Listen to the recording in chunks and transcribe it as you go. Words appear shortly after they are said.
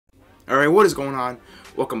Alright, what is going on?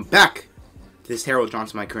 Welcome back to this Harold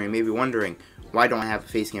Johnson My Career. You may be wondering, why don't I have a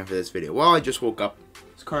face cam for this video? Well, I just woke up.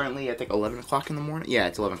 It's currently, I think, 11 o'clock in the morning. Yeah,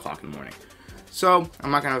 it's 11 o'clock in the morning. So,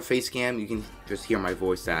 I'm not going to have a face cam. You can just hear my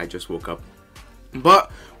voice that I just woke up.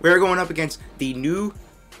 But, we're going up against the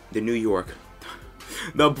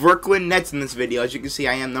Brooklyn Nets in this video. As you can see,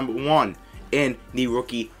 I am number 1 in the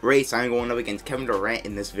rookie race. I'm going up against Kevin Durant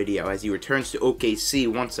in this video as he returns to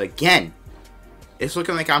OKC once again. It's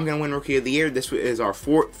looking like I'm going to win Rookie of the Year. This is our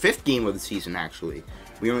fifth game of the season, actually.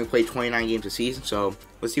 We only played 29 games a season, so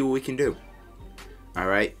let's see what we can do.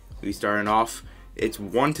 Alright, we starting off. It's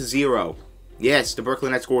 1-0. Yes, the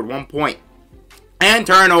Brooklyn Nets scored 1 point. And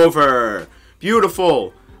turnover!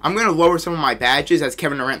 Beautiful! I'm going to lower some of my badges as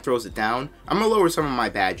Kevin Durant throws it down. I'm going to lower some of my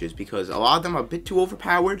badges because a lot of them are a bit too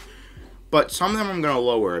overpowered. But some of them I'm going to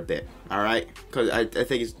lower a bit, alright? Because I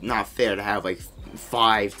think it's not fair to have like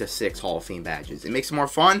 5 to 6 Hall of Fame badges. It makes it more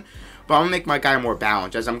fun, but I'm going to make my guy more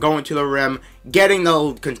balanced as I'm going to the rim, getting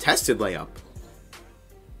the contested layup.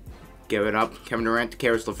 Give it up. Kevin Durant to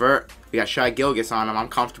Caris LeVert. We got Shai Gilgeous on him. I'm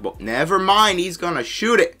comfortable. Never mind. He's going to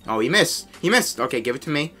shoot it. Oh, he missed. He missed. Okay, give it to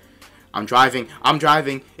me. I'm driving. I'm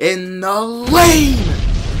driving in the lane.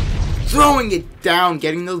 Throwing it down,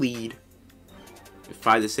 getting the lead.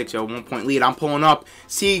 5-6, yo, 1 point lead. I'm pulling up.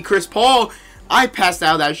 See, Chris Paul. I passed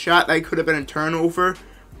out that shot. That could have been a turnover.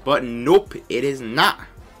 But nope, it is not.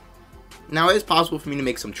 Now, it is possible for me to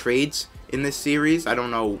make some trades in this series. I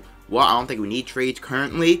don't know what. I don't think we need trades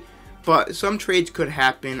currently. But some trades could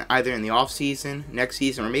happen either in the offseason, next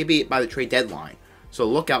season, or maybe by the trade deadline. So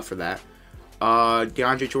look out for that.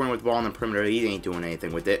 DeAndre Jordan with the ball on the perimeter. He ain't doing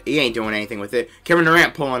anything with it. He ain't doing anything with it. Kevin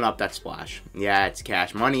Durant pulling up that splash. Yeah, it's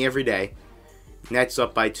cash money every day. Nets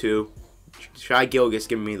up by 2. Shai Gilgeous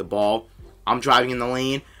giving me the ball. I'm driving in the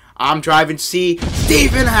lane. I'm driving. See,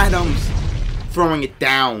 Steven Adams throwing it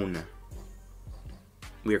down.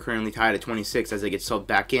 We are currently tied at 26 as they get subbed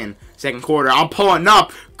back in. Second quarter, I'm pulling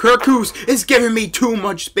up. Kirkus is giving me too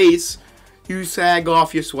much space. You sag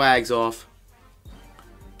off, your swag's off.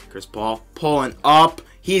 Chris Paul pulling up.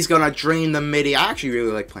 He's going to drain the midi. I actually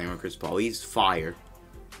really like playing with Chris Paul. He's fire.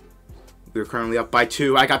 We're currently up by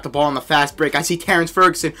 2. I got the ball on the fast break. I see Terrence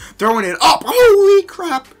Ferguson throwing it up. Holy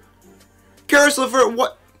crap. Caris LeVert,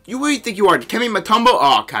 what do you think you are? Kemi Mutombo?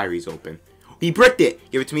 Oh, Kyrie's open. He bricked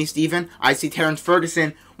it. Give it to me, Steven. I see Terrence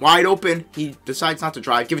Ferguson wide open. He decides not to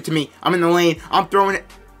drive. Give it to me. I'm in the lane. I'm throwing it.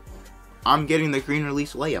 I'm getting the green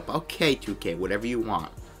release layup. Okay, 2K. Whatever you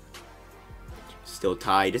want. Still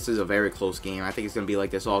tied. This is a very close game. I think it's going to be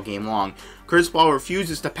like this all game long. Chris Paul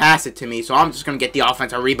refuses to pass it to me, so I'm just going to get the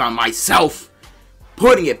offensive rebound myself.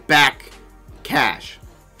 Putting it back. Cash.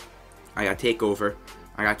 I got takeover.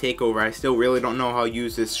 I still really don't know how to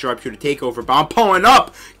use this sharpshooter takeover, but I'm pulling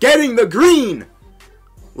up. Getting the green.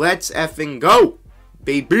 Let's effing go,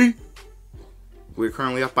 baby. We're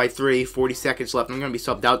currently up by 3. 40 seconds left. I'm going to be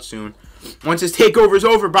subbed out soon. Once this takeover is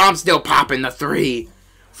over, but I'm still popping the 3.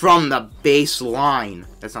 From the baseline.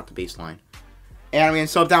 That's not the baseline. And I'm getting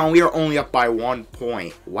subbed down. We are only up by 1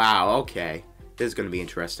 point. Wow, okay. This is going to be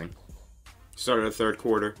interesting. Start of the third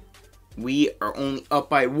quarter. We are only up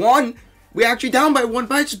by 1. We're actually down by 1,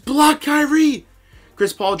 but I just blocked Kyrie.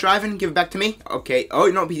 Chris Paul driving. Give it back to me. Okay. Oh,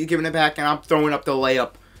 no, he's giving it back, and I'm throwing up the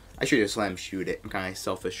layup. I should just let him shoot it. I'm kind of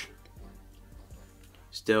selfish.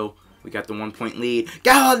 Still, we got the 1 point lead.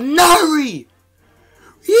 Gallinari!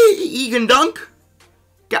 He can dunk.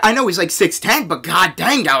 I know he's like 6'10", but god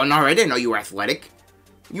dang, Gallinari, I didn't know you were athletic.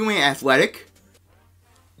 You ain't athletic.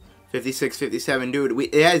 56-57, dude.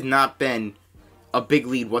 It has not been a big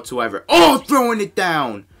lead whatsoever. Oh, throwing it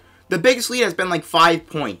down. The biggest lead has been like 5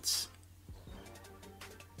 points.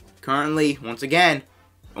 Currently, once again,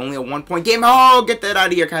 only a 1 point game. Oh, get that out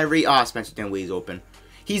of here, Kyrie. Ah, Spencer Dinwiddie's open.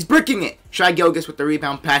 He's bricking it. Shai Gilgeous with the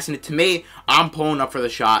rebound, passing it to me. I'm pulling up for the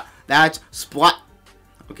shot. That's splat.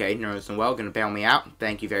 Okay, Nerlens Noel gonna bail me out.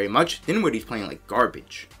 Thank you very much. Dinwiddie's playing like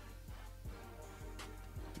garbage.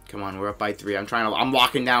 Come on, we're up by 3. I'm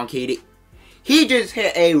locking down Katie. He just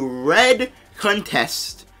hit a red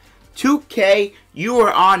contest. 2K, you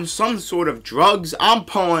are on some sort of drugs. I'm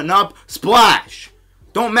pulling up. Splash.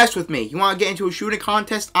 Don't mess with me. You want to get into a shooting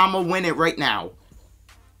contest? I'm gonna win it right now.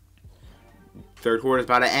 Third quarter's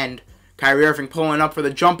about to end. Kyrie Irving pulling up for the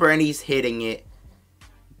jumper, and he's hitting it.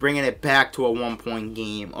 Bringing it back to a 1 point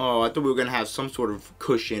game. Oh, I thought we were going to have some sort of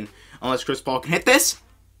cushion. Unless Chris Paul can hit this.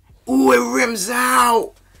 Ooh, it rims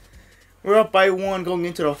out. We're up by 1 going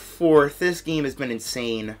into the 4th. This game has been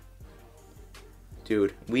insane.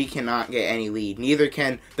 Dude, we cannot get any lead. Neither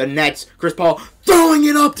can the Nets. Chris Paul throwing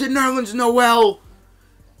it up to Nerlens Noel.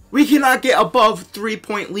 We cannot get above 3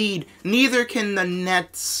 point lead. Neither can the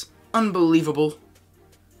Nets. Unbelievable.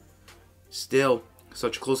 Still,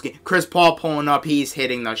 such a close game. Chris Paul pulling up. He's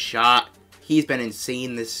hitting the shot. He's been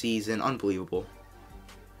insane this season. Unbelievable.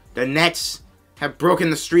 The Nets have broken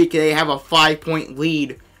the streak. They have a 5-point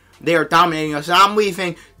lead. They are dominating us. I'm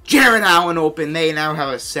leaving Jared Allen open. They now have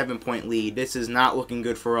a 7-point lead. This is not looking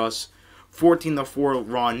good for us. 14-4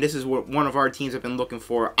 run. This is what one of our teams have been looking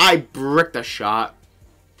for. I bricked a shot.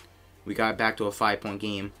 We got back to a 5-point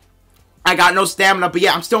game. I got no stamina, but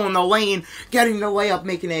yeah, I'm still in the lane. Getting the layup,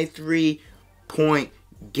 making a 3-point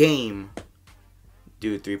game.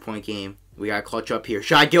 Dude, 3-point game. We got to clutch up here.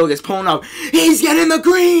 Shai Gilgeous pulling up. He's getting the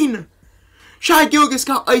green. Shai Gilgeous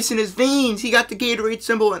got ice in his veins. He got the Gatorade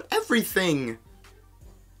symbol and everything.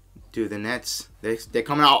 Dude, the Nets, they're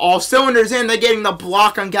coming out all cylinders in. They're getting the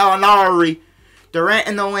block on Gallinari. Durant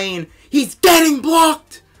in the lane. He's getting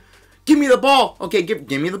blocked. Give me the ball. Okay, give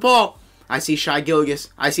me the ball. I see Shai Gilgeous.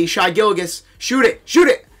 I see Shai Gilgeous. Shoot it. Shoot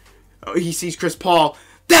it. Oh, he sees Chris Paul.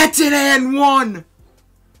 That's an and one.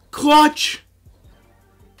 Clutch.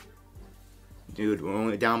 Dude, we're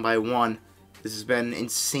only down by 1. This has been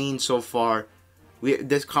insane so far.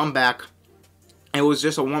 This comeback, it was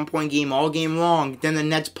just a 1-point game all game long. Then the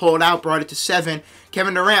Nets pulled out, brought it to 7.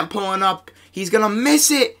 Kevin Durant pulling up. He's gonna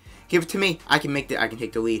miss it. Give it to me. I can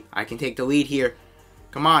take the lead. I can take the lead here.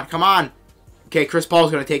 Come on, come on. Okay, Chris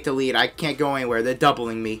Paul's gonna take the lead. I can't go anywhere. They're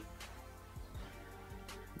doubling me.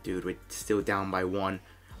 Dude, we're still down by 1.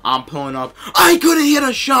 I'm pulling up. I couldn't hit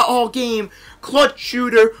a shot all game. Clutch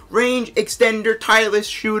shooter, range extender, tireless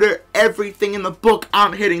shooter, everything in the book.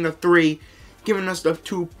 I'm hitting the 3, giving us the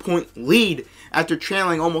 2-point lead after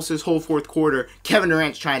trailing almost his whole 4th quarter. Kevin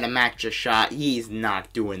Durant's trying to match a shot. He's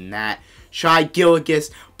not doing that. Shai Gilgeous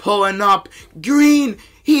pulling up. Green,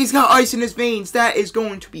 he's got ice in his veins. That is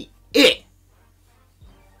going to be it.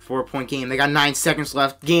 4-point game. They got 9 seconds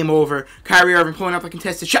left. Game over. Kyrie Irving pulling up a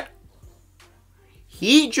contested shot.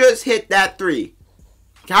 He just hit that 3.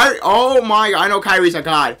 Kyrie, oh my God. I know Kyrie's a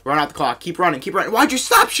god. Run out the clock. Keep running. Keep running. Why'd you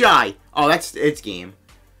stop, Shai? Oh, it's game.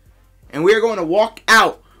 And we are going to walk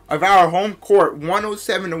out of our home court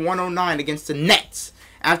 107-109 against the Nets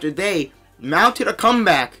after they mounted a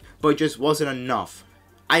comeback, but it just wasn't enough.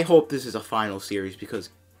 I hope this is a final series because,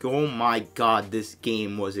 oh my God, this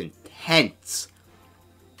game was intense.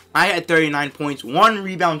 I had 39 points, 1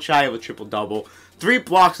 rebound shy of a triple-double, 3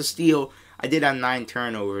 blocks of steal. I did have 9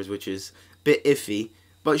 turnovers, which is a bit iffy.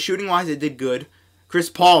 But shooting-wise, it did good. Chris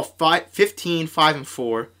Paul, 15, 5 and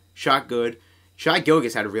 4. Shot good. Shai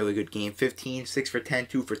Gilgeous had a really good game. 15, 6 for 10,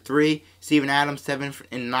 2 for 3. Steven Adams, 7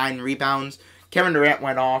 and 9 rebounds. Kevin Durant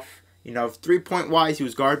went off. You know, 3-point-wise, he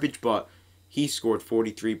was garbage, but he scored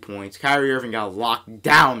 43 points. Kyrie Irving got locked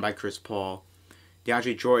down by Chris Paul.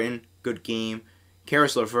 DeAndre Jordan, good game.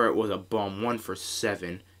 Karis LeVert was a bum, 1 for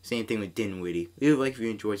 7. Same thing with Dinwiddie. Leave a like if you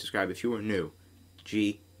enjoyed, subscribe if you are new.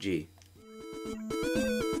 GG.